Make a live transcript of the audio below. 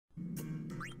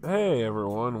Hey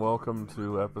everyone, welcome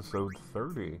to episode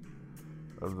 30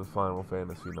 of the Final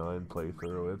Fantasy IX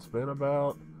playthrough. It's been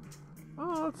about,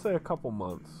 let's say a couple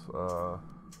months,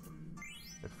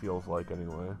 it feels like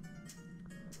anyway.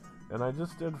 And I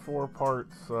just did 4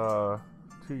 parts, 2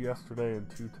 yesterday and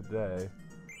 2 today,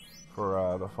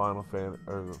 for the Final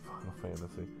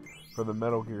Fantasy, for the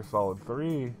Metal Gear Solid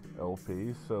 3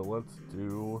 LP, so let's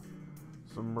do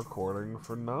some recording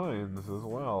for 9s as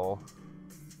well.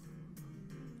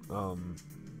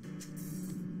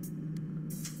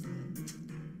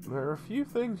 There are a few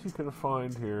things you can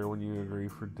find here when you agree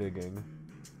for digging.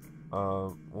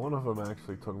 One of them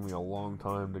actually took me a long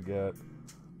time to get.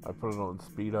 I put it on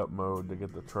speed up mode to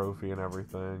get the trophy and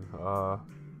everything.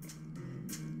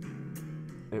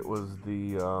 It was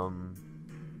the,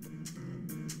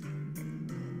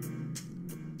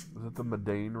 was it the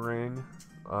Medane ring?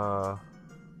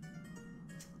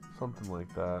 Something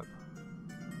like that.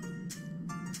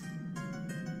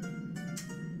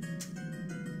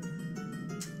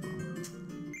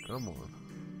 Come on.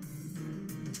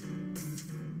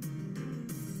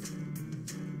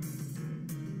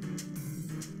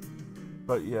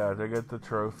 But yeah, to get the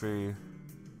trophy,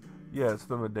 yeah, it's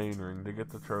the Medane ring. To get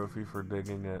the trophy for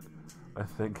digging it, I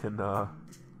think in a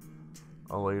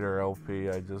later LP,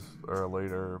 or a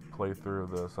later playthrough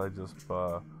of this, I just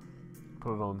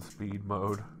put it on speed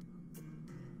mode.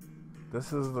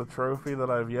 This is the trophy that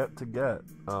I've yet to get.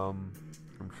 I'm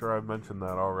sure I've mentioned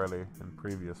that already in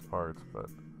previous parts, but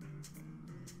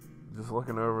just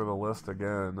looking over the list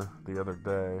again the other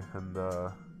day, and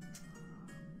the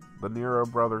Nero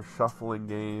Brothers shuffling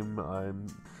game, I'm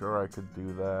sure I could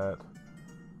do that.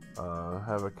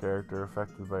 Have a character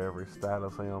affected by every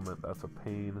status ailment, that's a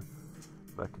pain.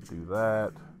 I could do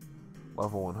that.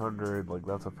 Level 100, like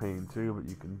that's a pain too, but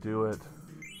you can do it.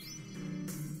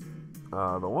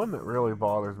 The one that really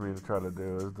bothers me to try to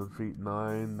do is defeat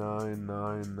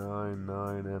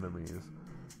 99999 enemies.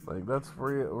 Like, that's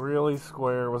really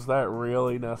square. Was that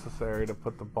really necessary to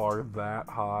put the bar that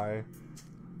high?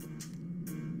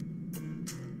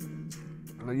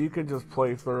 You can just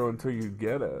play through until you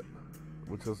get it,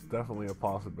 which is definitely a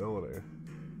possibility.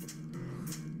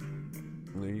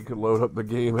 You could load up the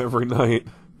game every night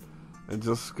and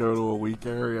just go to a weak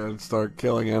area and start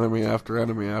killing enemy after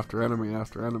enemy after enemy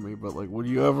after enemy, but like, would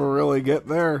you ever really get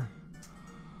there?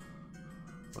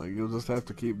 Like, you'll just have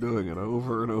to keep doing it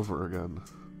over and over again.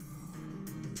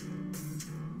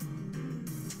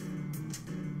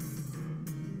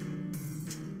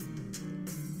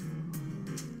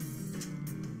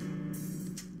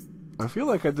 I feel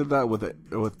like I did that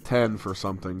with 10 for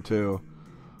something too.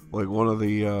 Like one of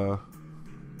the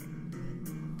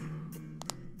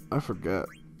I forget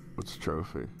which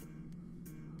trophy.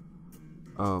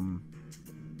 One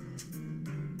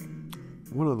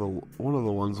of the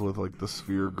ones with like the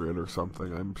sphere grid or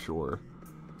something, I'm sure.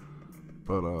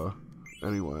 But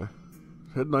anyway,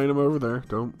 hidden item over there.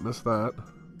 Don't miss that.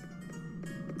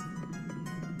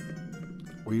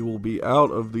 We will be out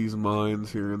of these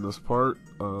mines here in this part.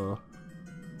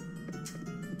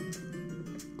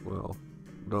 Well,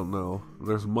 don't know.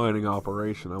 There's mining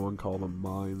operation. I wouldn't call them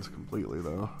mines completely,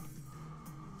 though.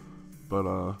 But,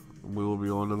 we will be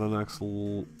on to the next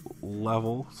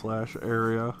level /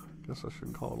 area. Guess I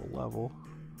shouldn't call it a level.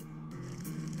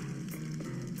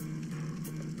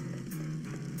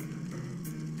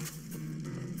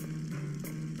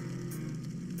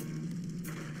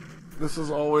 This is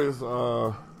always,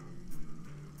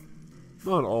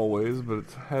 not always, but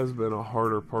it has been a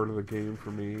harder part of the game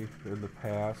for me in the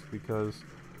past because,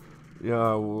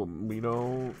 yeah, we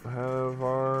don't have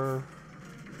our...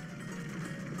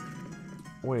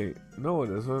 Wait, no it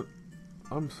isn't.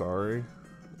 I'm sorry.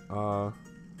 I'm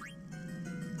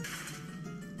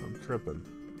tripping.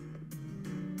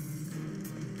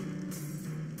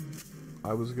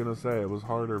 I was gonna say it was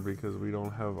harder because we don't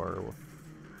have our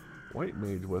white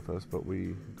mage with us, but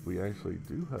we actually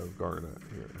do have Garnet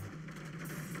here.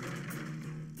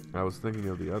 I was thinking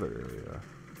of the other area.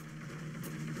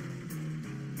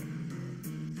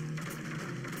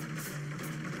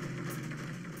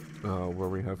 Where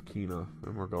we have Kina,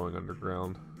 and we're going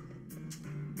underground.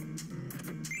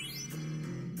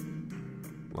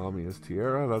 Lamia's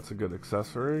Tiara, that's a good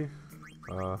accessory.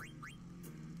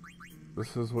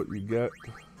 This is what you get.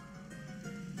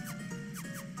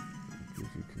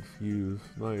 Gives you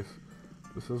confused. Nice.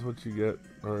 This is what you get,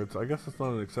 or I guess it's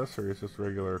not an accessory, it's just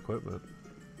regular equipment.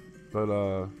 But,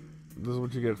 this is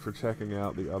what you get for checking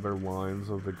out the other lines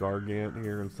of the Gargant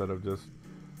here instead of just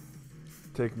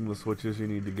taking the switches you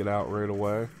need to get out right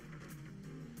away.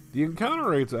 The encounter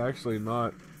rate's actually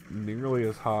not nearly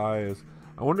as high as...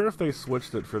 I wonder if they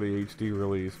switched it for the HD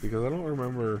release, because I don't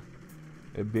remember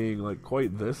it being like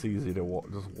quite this easy to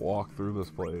just walk through this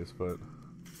place, but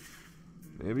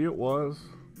maybe it was.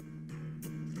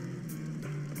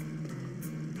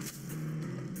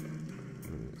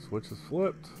 Switch is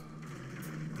flipped.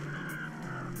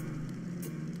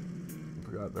 I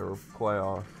forgot there were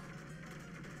playoff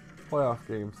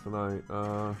games tonight.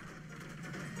 The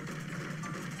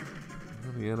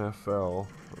NFL,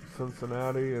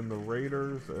 Cincinnati and the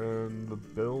Raiders and the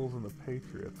Bills and the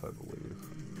Patriots, I believe.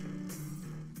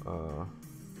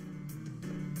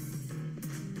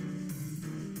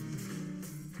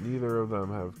 Neither of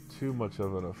them have too much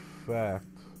of an effect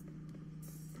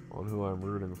on who I'm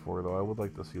rooting for, though. I would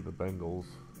like to see the Bengals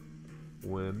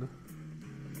win,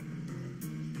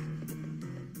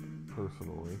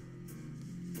 personally.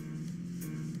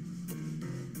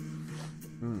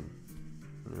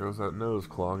 There's that nose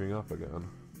clogging up again.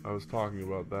 I was talking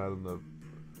about that in the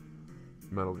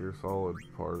Metal Gear Solid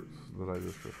parts that I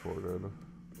just recorded.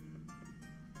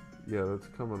 Yeah, that's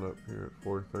coming up here at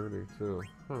 4:30 too.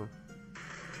 Huh.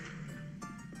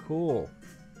 Cool.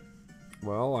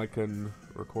 Well, I can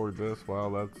record this while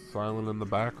that's silent in the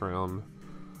background.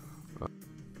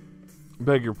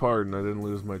 Beg your pardon, I didn't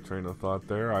lose my train of thought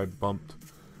there. I bumped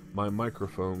my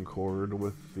microphone cord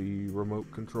with the remote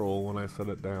control when I set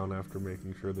it down after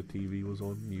making sure the TV was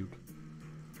on mute.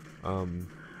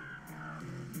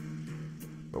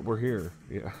 But we're here,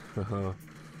 yeah.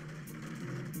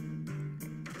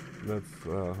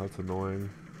 That's annoying.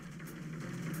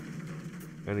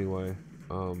 Anyway,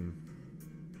 yeah,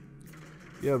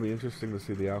 it'll be interesting to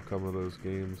see the outcome of those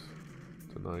games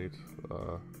tonight.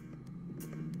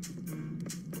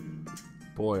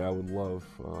 Boy, I would love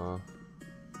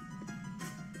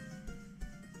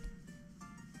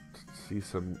see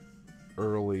some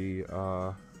early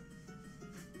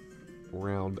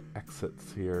round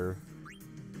exits here.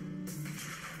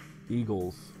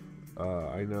 Eagles,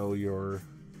 I know you're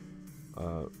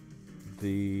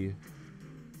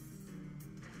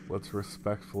let's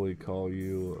respectfully call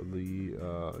you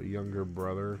the younger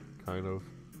brother, kind of,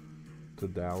 to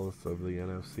Dallas of the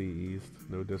NFC East.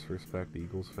 No disrespect,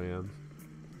 Eagles fans.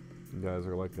 You guys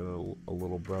are like a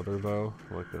little brother, though,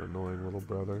 like an annoying little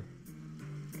brother.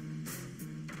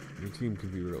 Your team can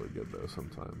be really good, though,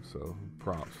 sometimes, so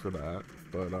props for that.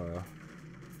 But,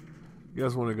 you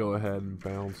guys want to go ahead and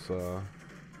bounce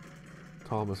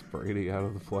Thomas Brady out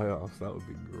of the playoffs, that would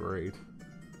be great.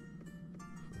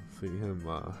 See him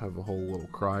have a whole little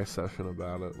cry session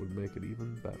about it would make it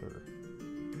even better.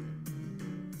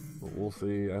 But we'll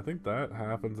see. I think that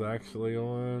happens actually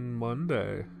on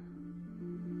Monday.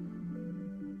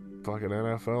 Fucking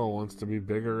NFL wants to be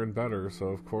bigger and better, so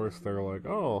of course they're like,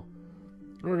 oh,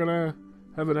 we're gonna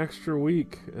have an extra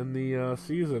week in the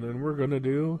season, and we're gonna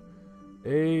do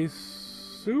a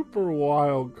super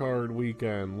wild card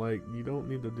weekend. Like, you don't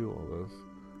need to do all this.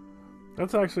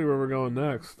 That's actually where we're going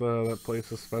next. That place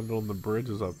suspended on the bridge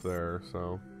is up there,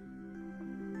 so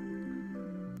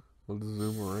let's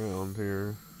zoom around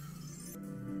here.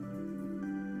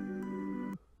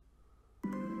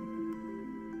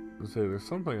 Let's say there's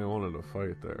something I wanted to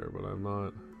fight there, but I'm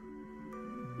not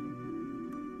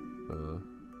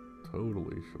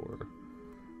totally sure.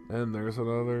 And there's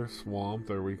another swamp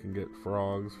there we can get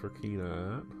frogs for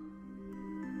Kina at.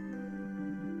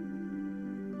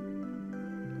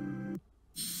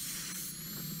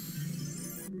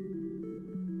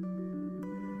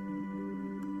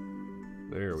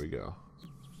 There we go.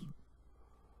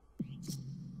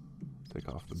 Take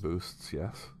off the boosts,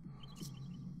 yes.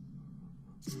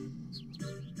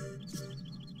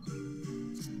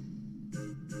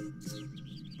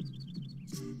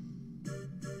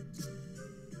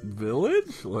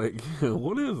 Village? Like,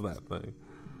 what is that thing?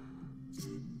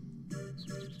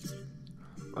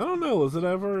 I don't know, was it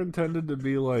ever intended to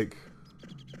be like...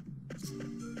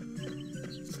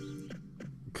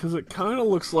 Because it kind of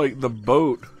looks like the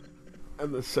boat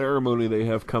and the ceremony they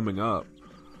have coming up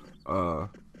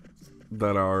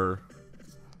that our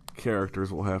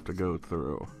characters will have to go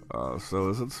through. So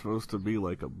is it supposed to be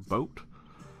like a boat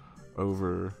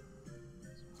over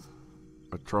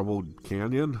a troubled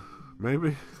canyon?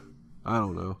 Maybe? I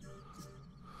don't know.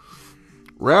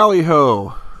 Rally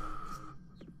ho!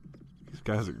 These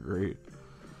guys are great.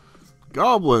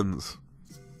 Goblins!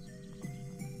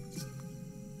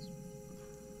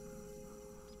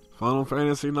 Final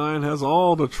Fantasy IX has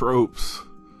all the tropes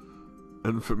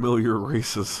and familiar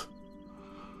races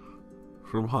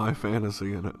from high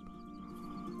fantasy in it.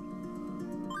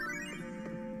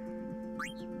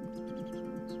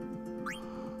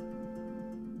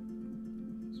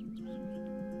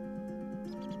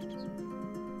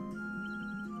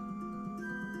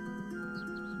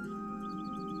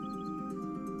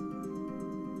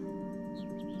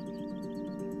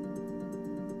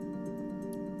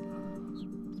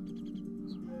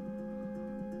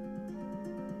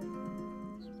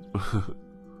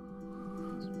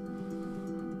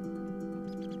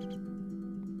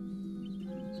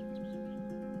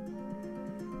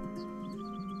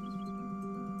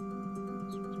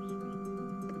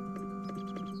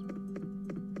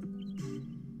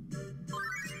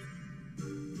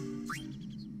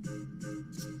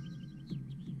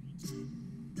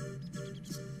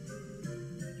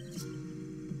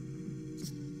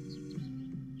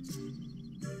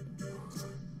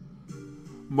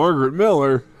 Margaret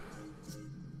Miller.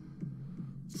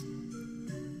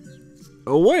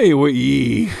 Away with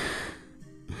ye.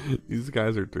 These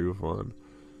guys are too fun.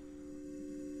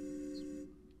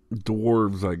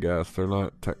 Dwarves, I guess. They're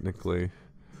not technically.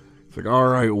 It's like,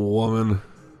 alright, woman.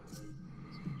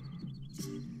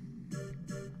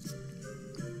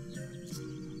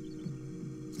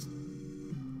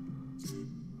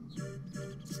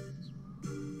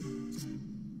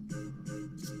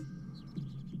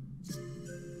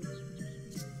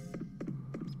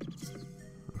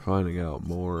 Finding out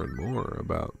more and more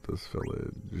about this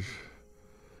village.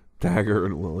 Dagger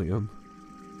and William.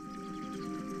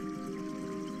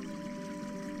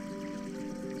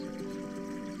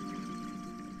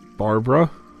 Barbara.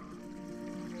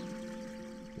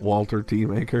 Walter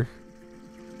Teamaker.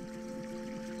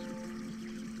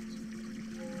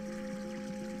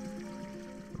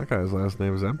 That guy's last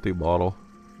name is Empty Bottle.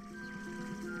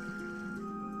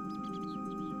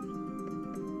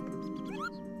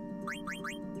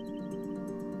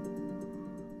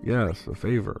 Yes, a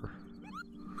favor.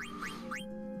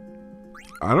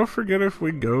 I don't forget if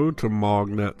we go to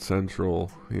Mognet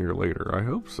Central here later. I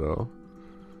hope so.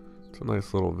 It's a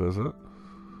nice little visit.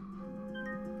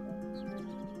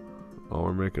 Oh,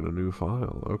 we're making a new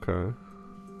file. Okay.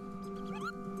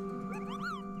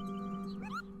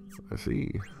 I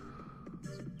see.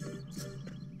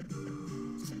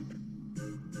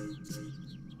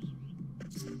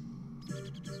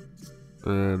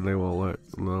 And they won't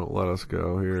let us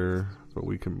go here, but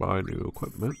we can buy new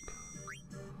equipment.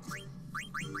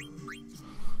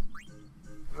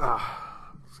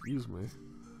 Excuse me.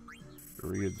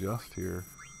 Readjust here.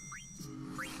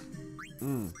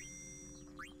 And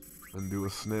do a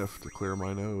sniff to clear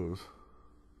my nose.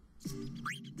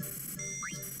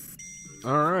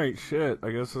 Alright, shit. I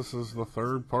guess this is the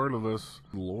third part of this.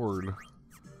 Lord.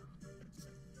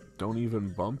 Don't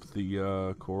even bump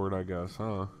the cord, I guess,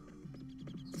 huh?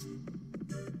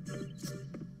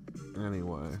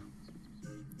 Anyway.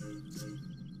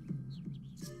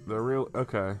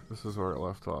 Okay, this is where it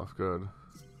left off. Good.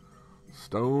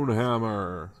 Stone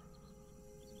Hammer.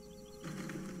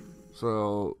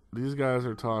 So, these guys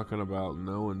are talking about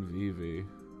No and Vivi.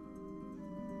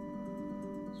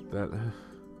 That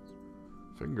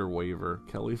Finger Waver.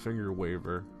 Kelly Finger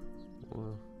Waver.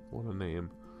 What a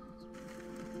name.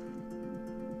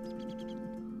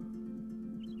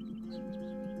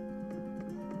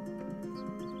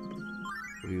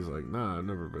 But he's like, nah, I've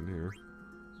never been here.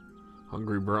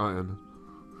 Hungry Brian.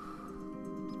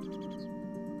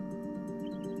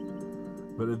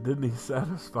 But it didn't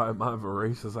satisfy my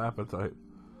voracious appetite.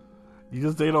 You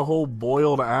just ate a whole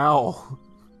boiled owl.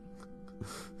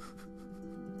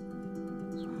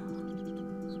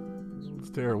 It's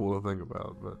terrible to think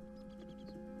about, but...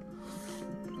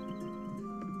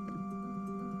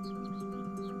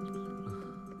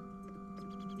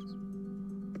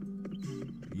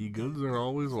 Ye goods are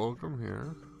always welcome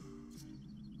here.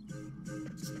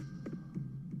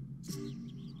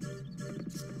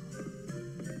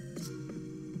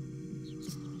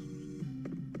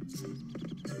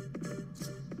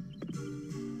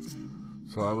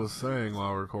 So I was saying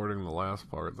while recording the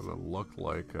last part that it looked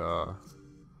like the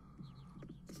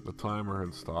timer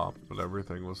had stopped, but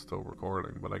everything was still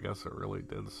recording. But I guess it really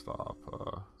did stop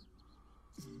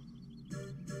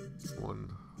when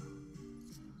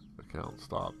the count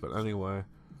stopped. But anyway,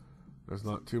 there's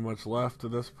not too much left to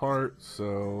this part,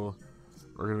 so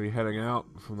we're going to be heading out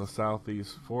from the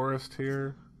southeast forest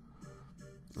here.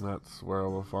 And that's where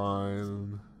we'll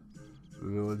find the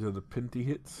village of the Pinty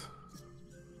Hits.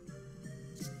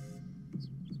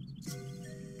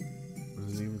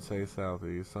 Doesn't even say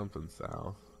southeast, something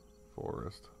south.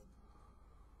 Forest.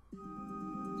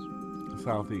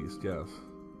 Southeast, yes.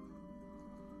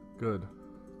 Good.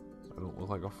 I don't look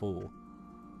like a fool.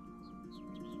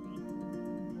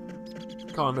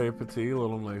 Conde Petit, a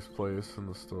little nice place in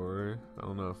the story. I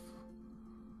don't know if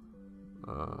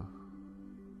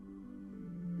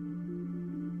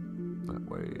that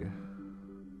way.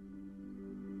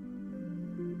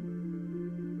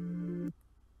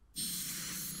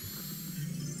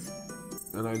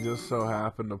 And I just so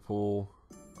happened to pull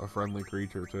a friendly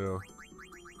creature too.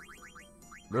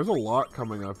 There's a lot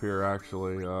coming up here,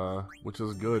 actually, which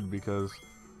is good because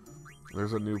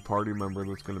there's a new party member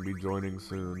that's going to be joining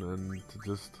soon, and to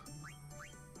just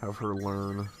have her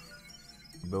learn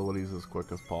abilities as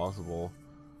quick as possible,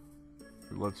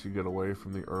 it lets you get away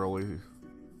from the early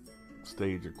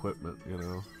stage equipment, you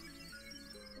know.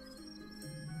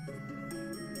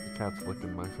 The cat's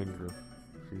licking my finger.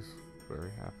 She's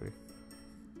very happy.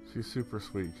 She's super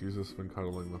sweet. She's just been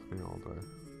cuddling with me all day.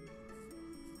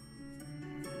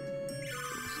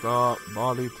 Stop,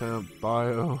 body temp,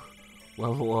 bio,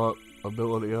 level up,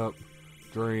 ability up,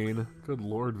 drain. Good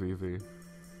lord, Vivi.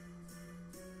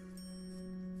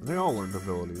 They all learned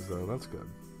abilities though, that's good.